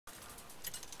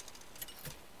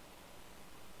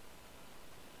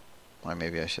Or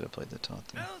maybe I should have played the taunt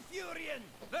there. Malfurion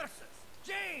versus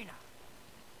Jaina.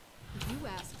 You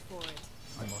asked for it.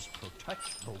 I must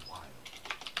protect the wild.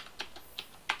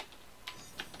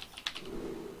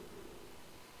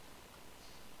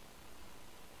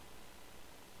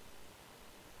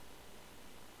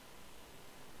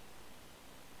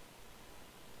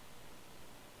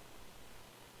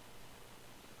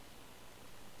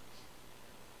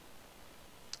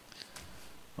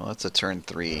 Well, that's a turn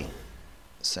 3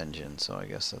 Senjin, so I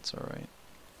guess that's alright.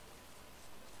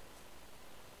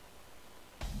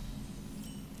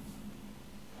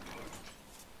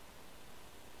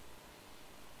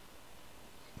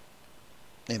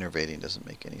 Innervating doesn't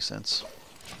make any sense.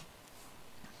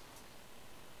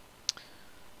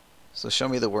 So show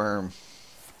me the worm.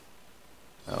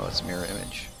 Oh, it's mirror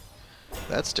image.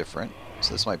 That's different.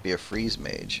 So this might be a freeze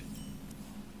mage.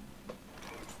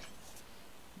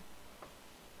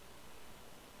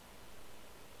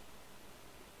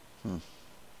 Hmm.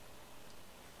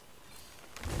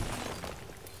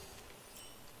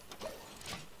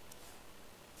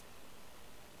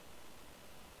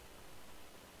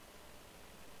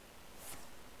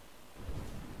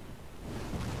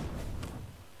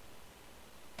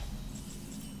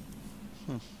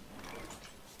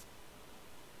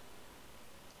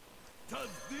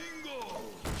 Tadingo.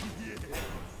 Yes.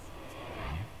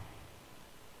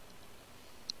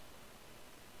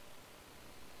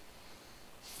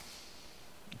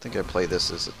 I think I play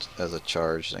this as a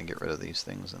charge and get rid of these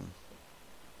things. And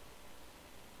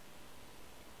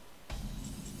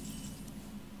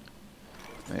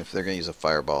I mean, if they're going to use a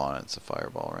fireball on it, it's a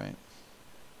fireball, right?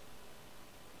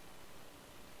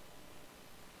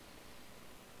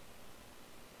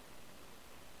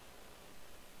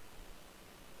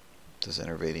 Does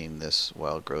innervating this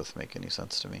wild growth make any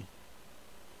sense to me?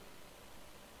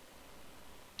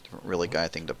 Different really guy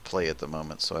thing to play at the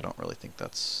moment, so I don't really think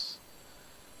that's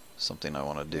something I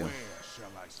want to do. Where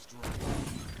shall I strike?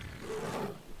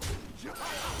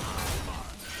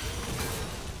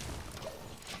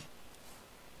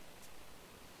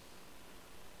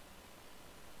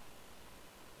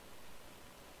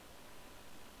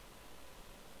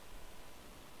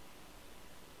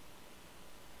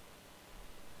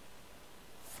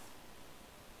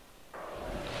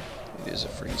 It is a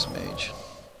freeze mage.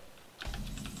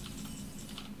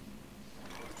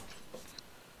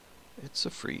 It's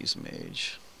a freeze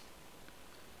mage.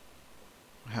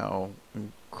 How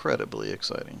incredibly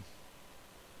exciting.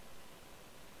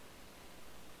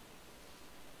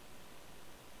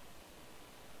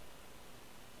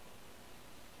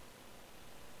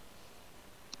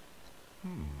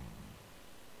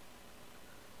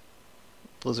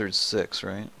 Blizzard's 6,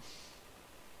 right?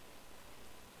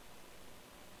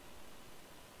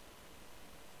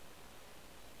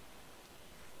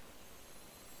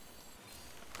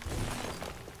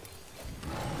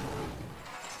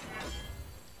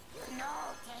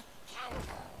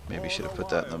 Maybe should have put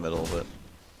that in the middle, but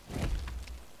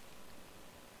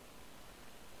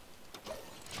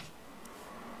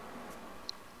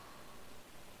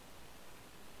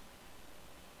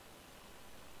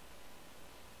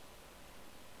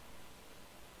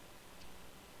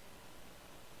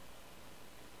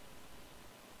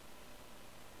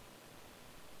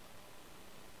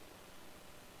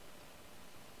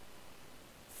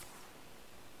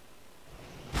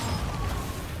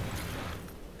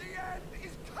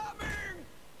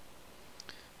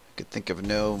I could think of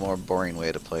no more boring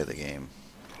way to play the game.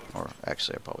 Or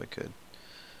actually I probably could.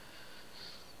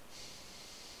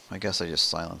 I guess I just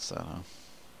silenced that, huh?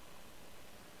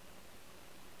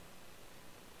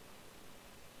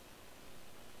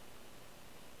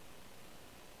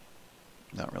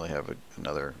 Don't really have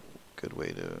another good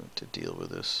way to deal with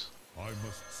this. I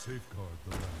must safeguard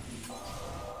the land.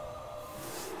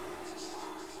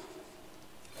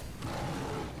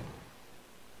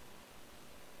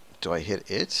 Do I hit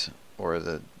it or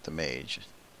the mage?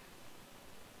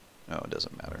 No, it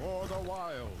doesn't matter. For the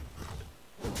wild.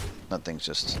 Nothing's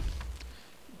just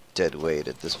dead weight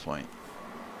at this point.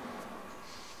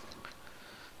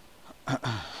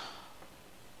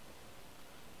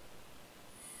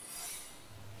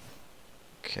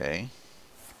 Okay.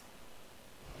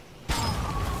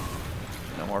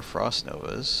 No more frost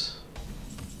novas.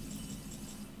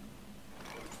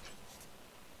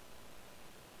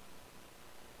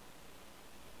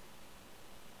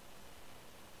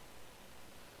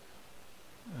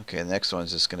 Okay, the next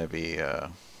one's just going to be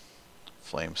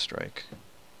Flame Strike.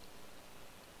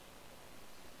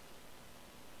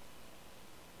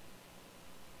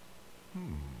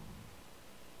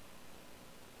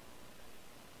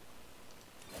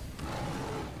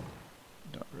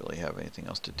 Don't really have have anything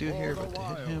else to do here but to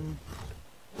hit him.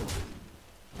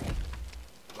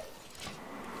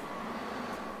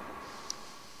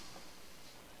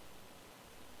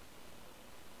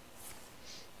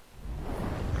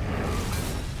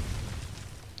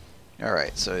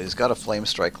 Alright, so he's got a Flame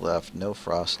Strike left, no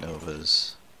Frost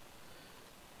Novas.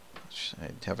 I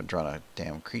haven't drawn a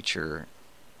damn creature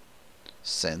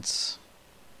since.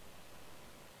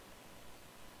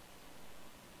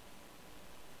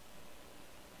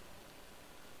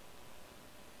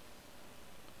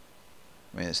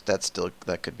 I mean,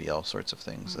 that could be all sorts of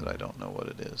things that I don't know what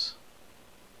it is.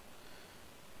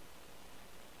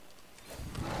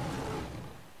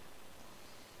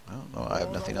 I don't know, I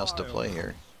have nothing else to play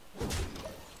here.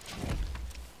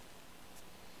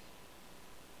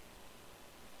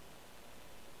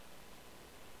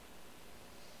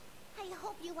 I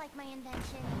hope you like my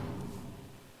invention.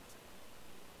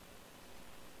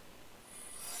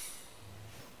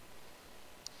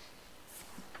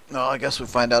 No, I guess we'll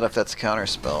find out if that's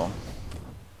counterspell.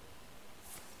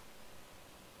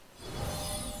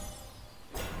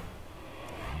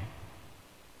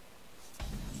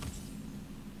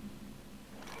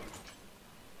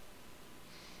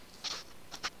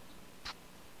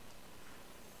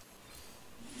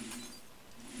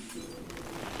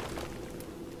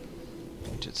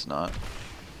 Which it's not.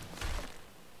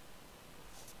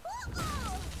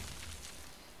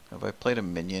 Have I played a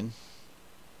minion?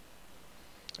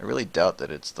 I really doubt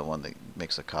that it's the one that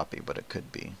makes a copy, but it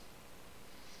could be.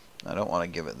 I don't want to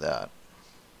give it that.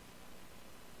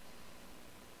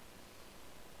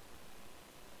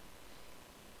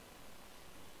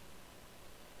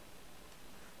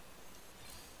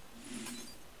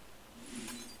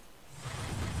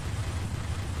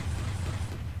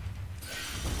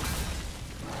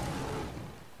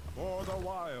 For the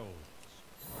wilds.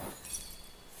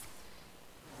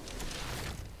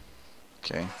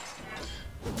 Okay.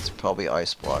 It's probably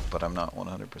Ice Block, but I'm not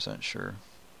 100% sure.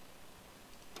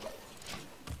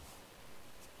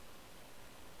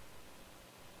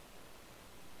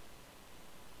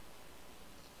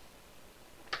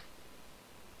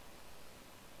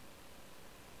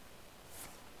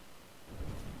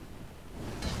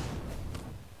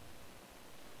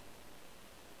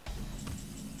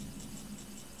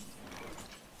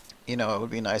 You know, it would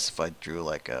be nice if I drew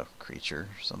like a creature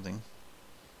or something.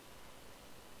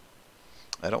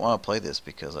 I don't want to play this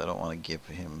because I don't want to give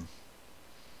him...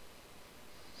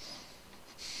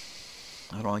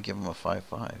 I don't want to give him a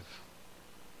 5/5.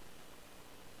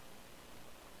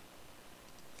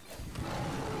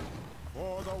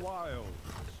 For the wilds.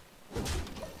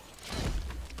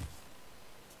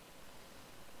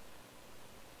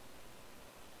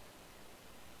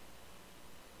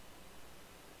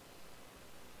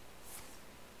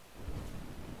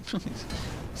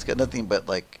 He's got nothing but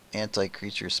like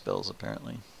anti-creature spells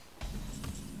apparently.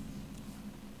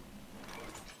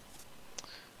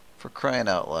 For crying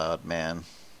out loud, man.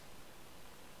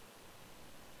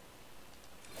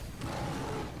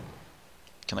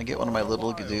 Can I get one of my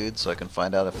little dudes so I can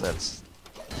find out if that's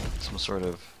some sort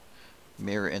of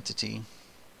mirror entity?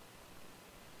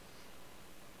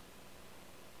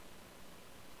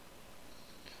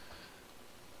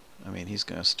 I mean, he's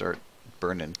gonna start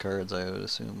burning cards, I would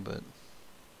assume, but...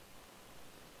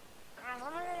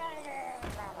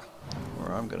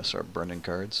 Or I'm gonna start burning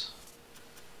cards.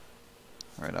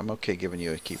 Alright, I'm okay giving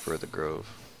you a Keeper of the Grove.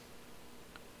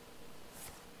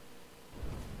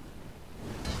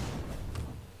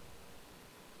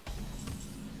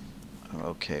 I'm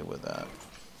okay with that.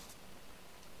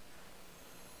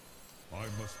 I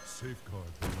must safeguard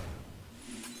the land.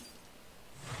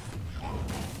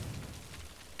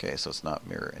 Okay, so it's not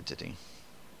mirror entity.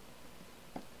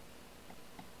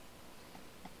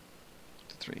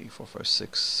 3, 4, 5,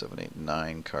 6, 7, 8,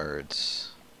 9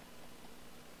 cards.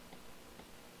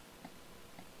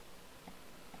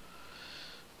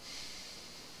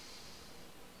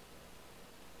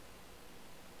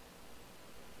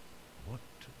 What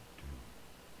to do?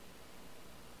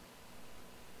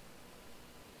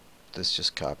 This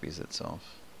just copies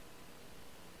itself.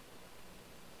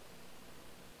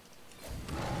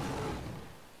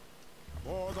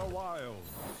 For the wilds.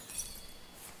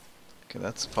 Okay,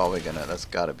 that's probably gonna, that's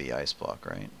gotta be Ice Block,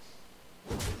 right?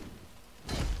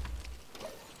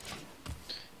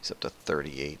 He's up to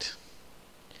 38.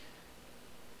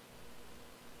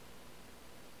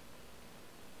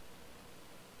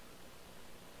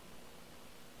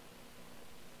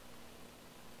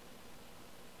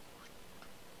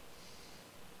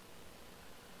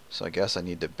 So I guess I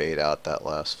need to bait out that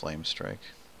last Flame Strike.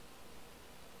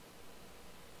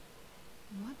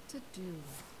 What to do?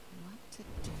 What to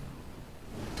do?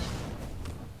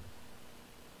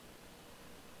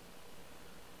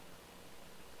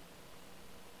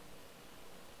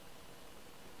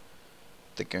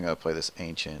 think I'm gonna play this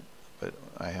ancient, but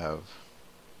I have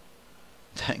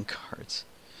 10 cards.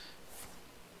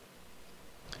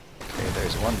 Okay,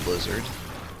 there's one blizzard.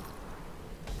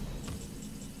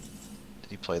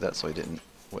 Did he play that so he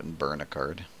wouldn't burn a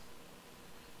card?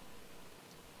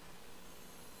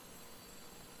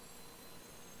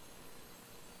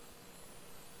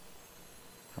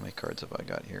 How many cards have I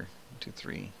got here? 1, 2,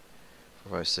 3,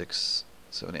 4, 5, 6,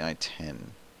 7, 8, 9,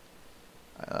 10.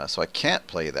 So I can't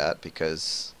play that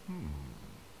because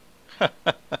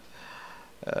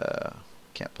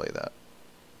can't play that.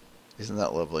 Isn't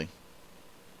that lovely?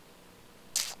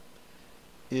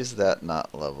 Is that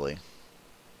not lovely?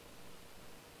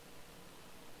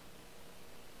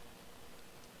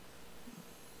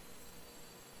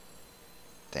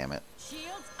 Damn it.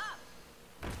 Shields up.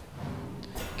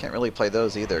 Can't really play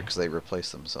those either because they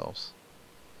replace themselves.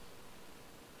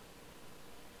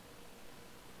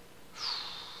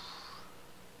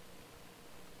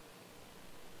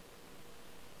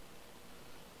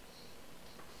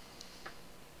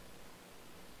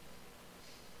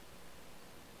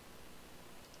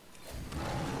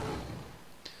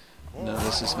 None of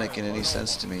this is making any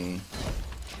sense to me.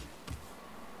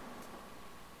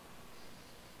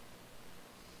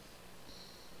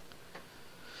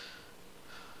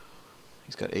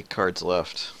 He's got 8 cards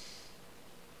left.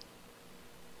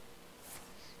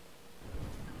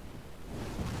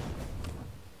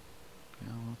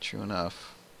 Well, true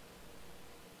enough.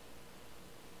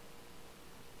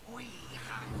 We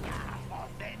hunger for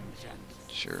vengeance.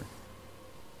 Sure.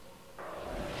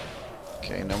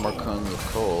 Okay, no more cones of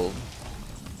cold.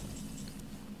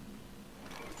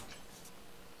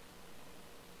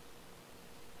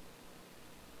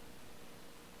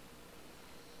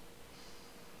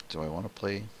 Do I want to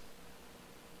play?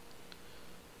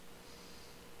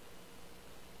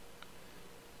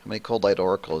 How many Cold Light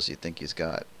Oracles do you think he's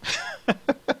got? What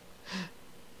to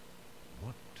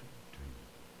do?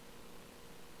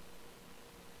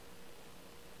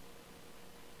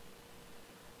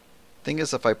 Thing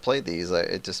is, if I play these,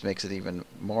 it just makes it even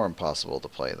more impossible to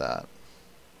play that.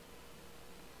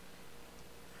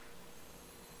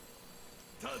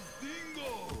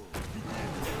 Tadingo!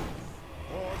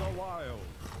 For the wild.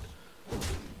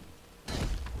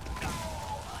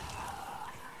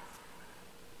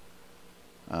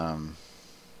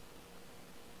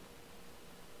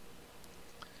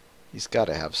 He's got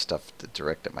to have stuff to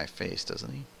direct at my face,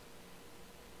 doesn't he?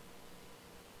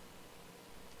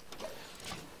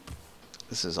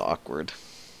 This is awkward.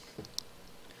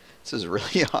 This is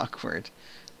really awkward.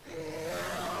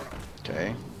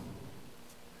 Okay.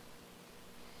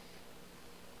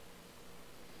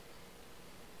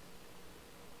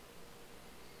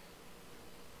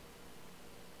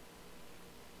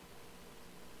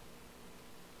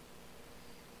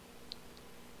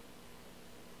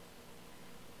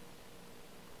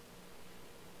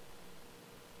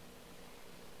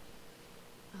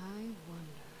 I wonder.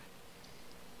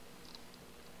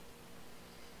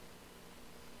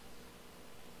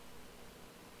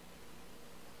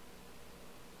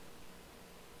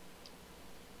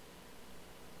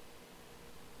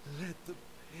 Let the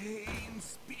pain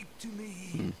speak to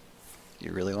me.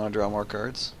 You really want to draw more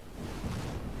cards?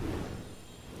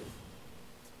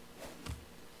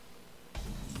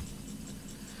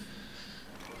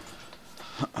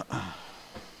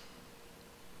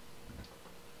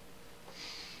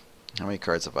 How many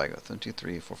cards have I got? 1, 2,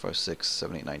 3, 4, 5, 6,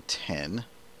 7, 8, 9, 10.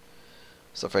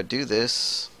 So if I do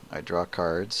this, I draw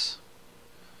cards,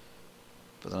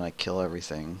 but then I kill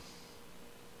everything.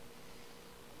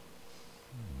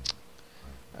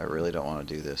 I really don't want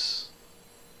to do this.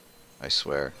 I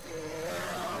swear.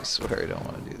 I swear I don't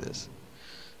want to do this.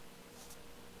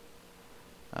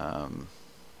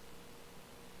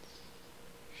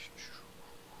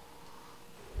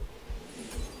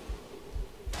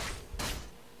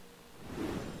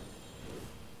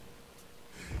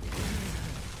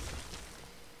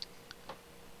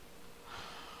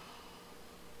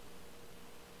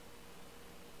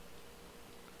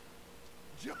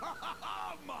 Jaman!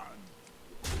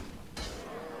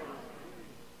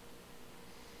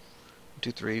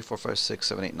 2, 3, 4, 5, 6,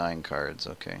 7, 8, 9 cards.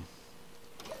 Okay.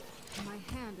 My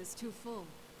hand is too full.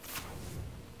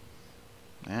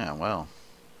 Yeah, well.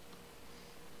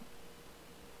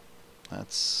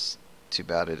 That's too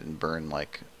bad it didn't burn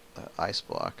like the ice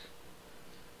block.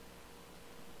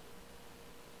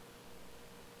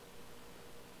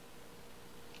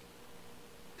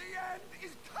 The end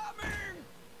is coming!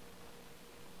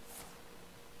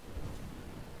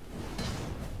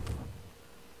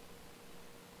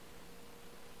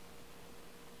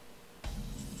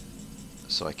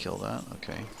 So I kill that?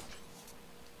 Okay.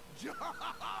 Ja,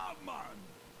 man!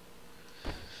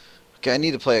 Okay, I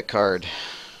need to play a card.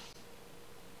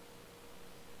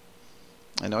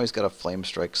 I know he's got a flame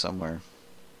strike somewhere.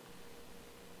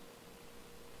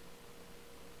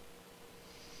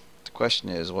 The question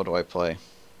is, what do I play?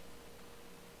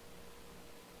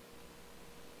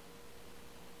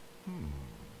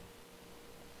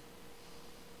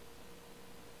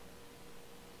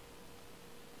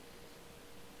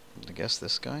 I guess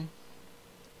this guy?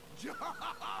 Ja,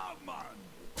 man!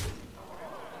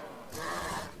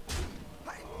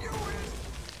 I knew it!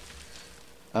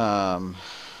 I'm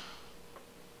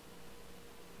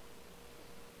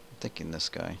thinking this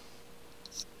guy.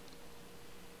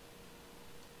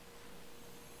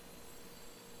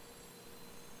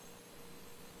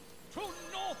 To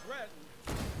Northrend!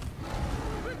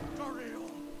 Victory!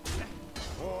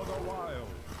 For the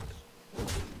wilds!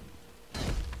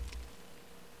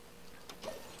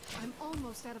 I'm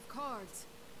almost out of cards.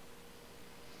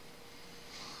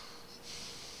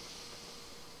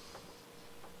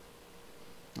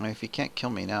 I mean, if he can't kill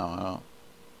me now, I don't...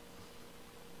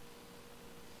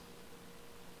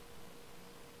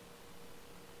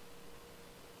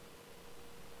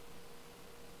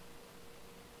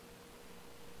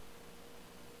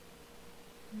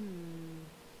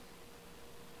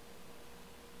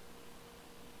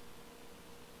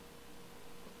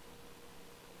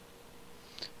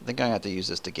 I think I have to use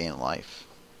this to gain life.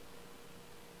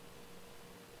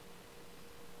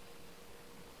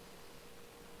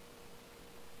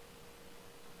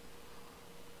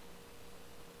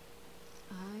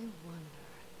 I wonder.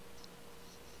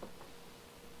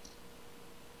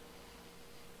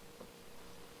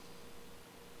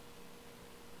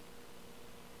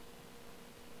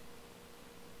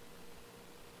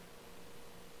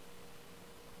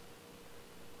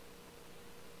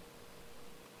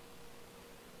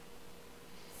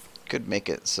 Could make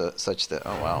it such that...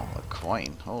 Oh wow, a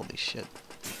coin. Holy shit.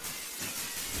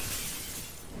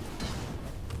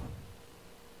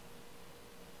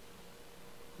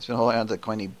 He's been holding on to the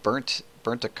coin. He burnt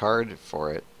a card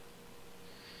for it.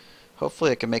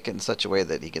 Hopefully I can make it in such a way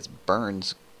that he gets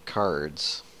burns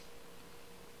cards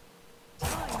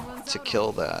Time runs to out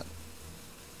kill that.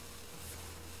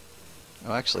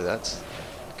 Oh, actually that's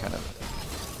kind of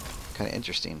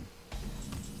interesting.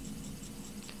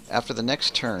 After the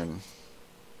next turn,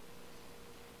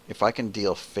 if I can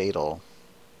deal fatal,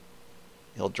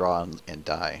 he'll draw and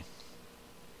die.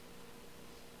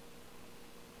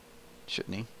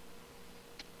 Shouldn't he?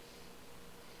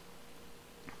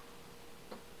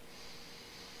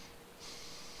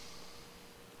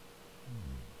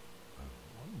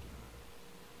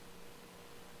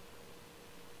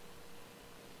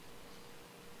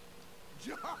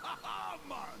 Ja,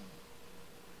 man!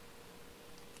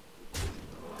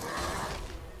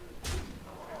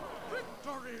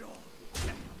 Victory!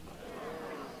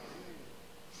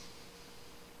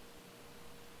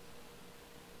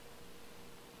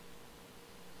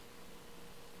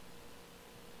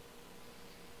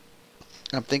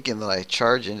 I'm thinking that I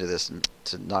charge into this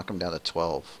to knock him down to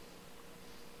 12.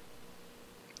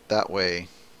 That way,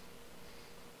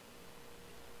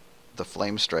 the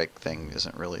flame strike thing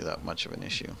isn't really that much of an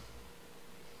issue.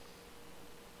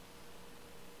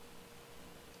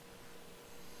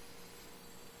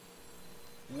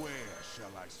 Where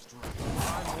shall I strike?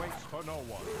 Time waits for no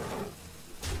one.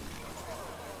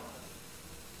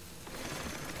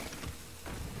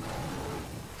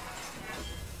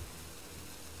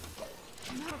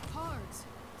 I'm out of cards.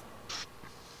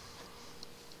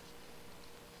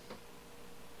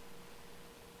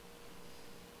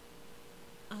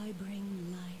 I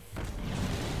bring life.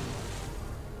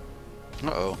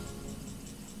 Uh-oh.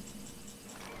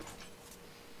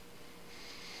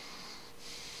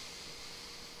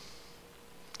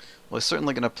 Well, he's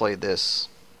certainly going to play this.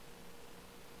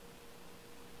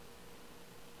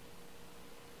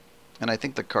 And I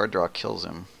think the card draw kills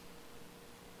him.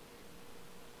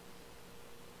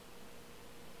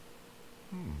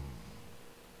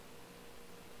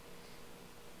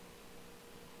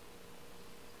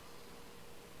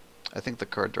 I think the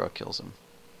card draw kills him.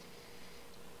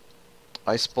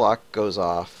 Ice block goes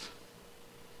off.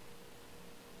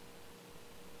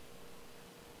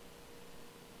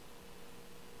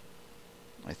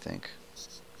 I think.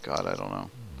 God, I don't know.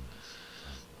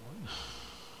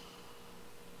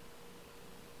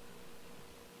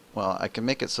 Well, I can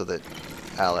make it so that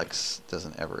Alex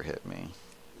doesn't ever hit me.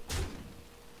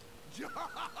 Ja,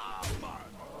 man!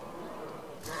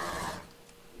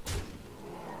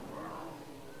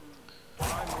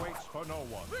 Time waits for no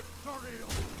one. Victory!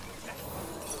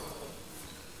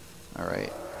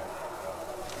 Alright.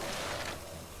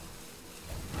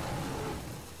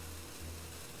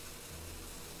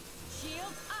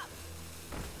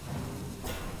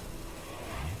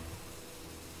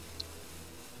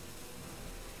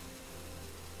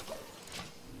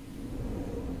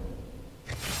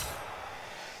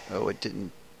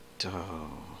 didn't... Oh.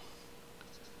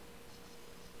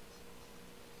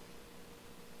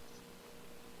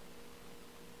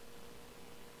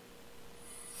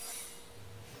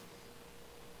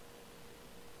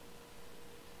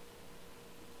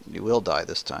 You will die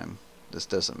this time. This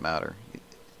doesn't matter.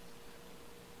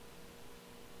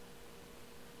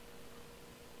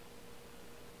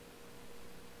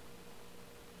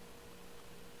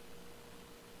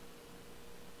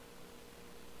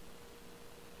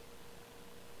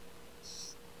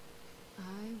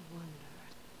 I wonder.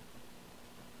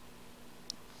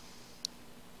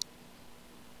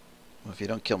 Well, if you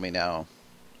don't kill me now,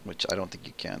 which I don't think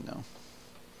you can now.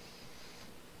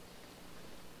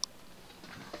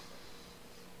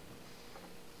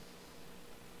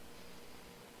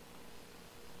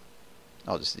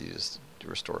 I'll just use to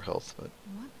restore health, but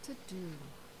What to do?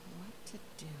 What to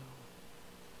do?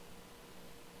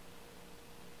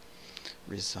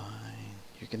 resign.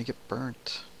 You're gonna get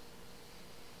burnt.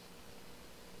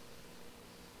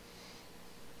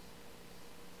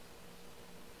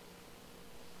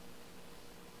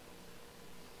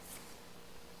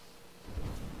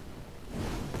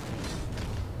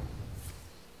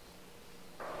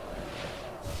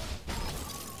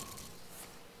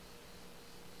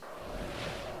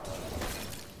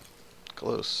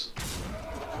 Close.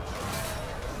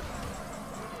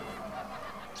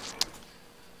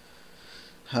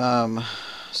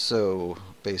 So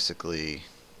basically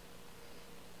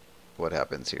what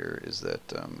happens here is that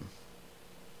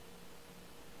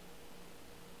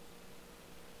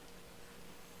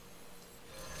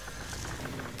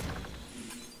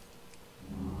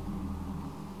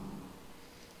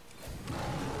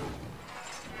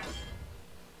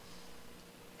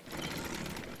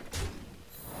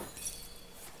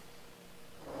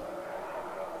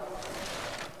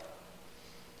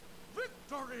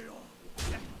Victory!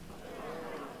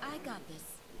 I got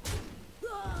this.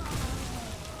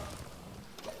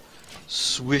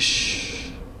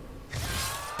 swish.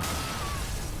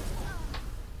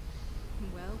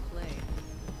 Well played.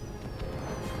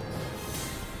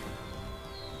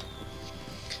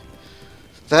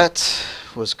 That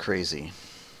was crazy.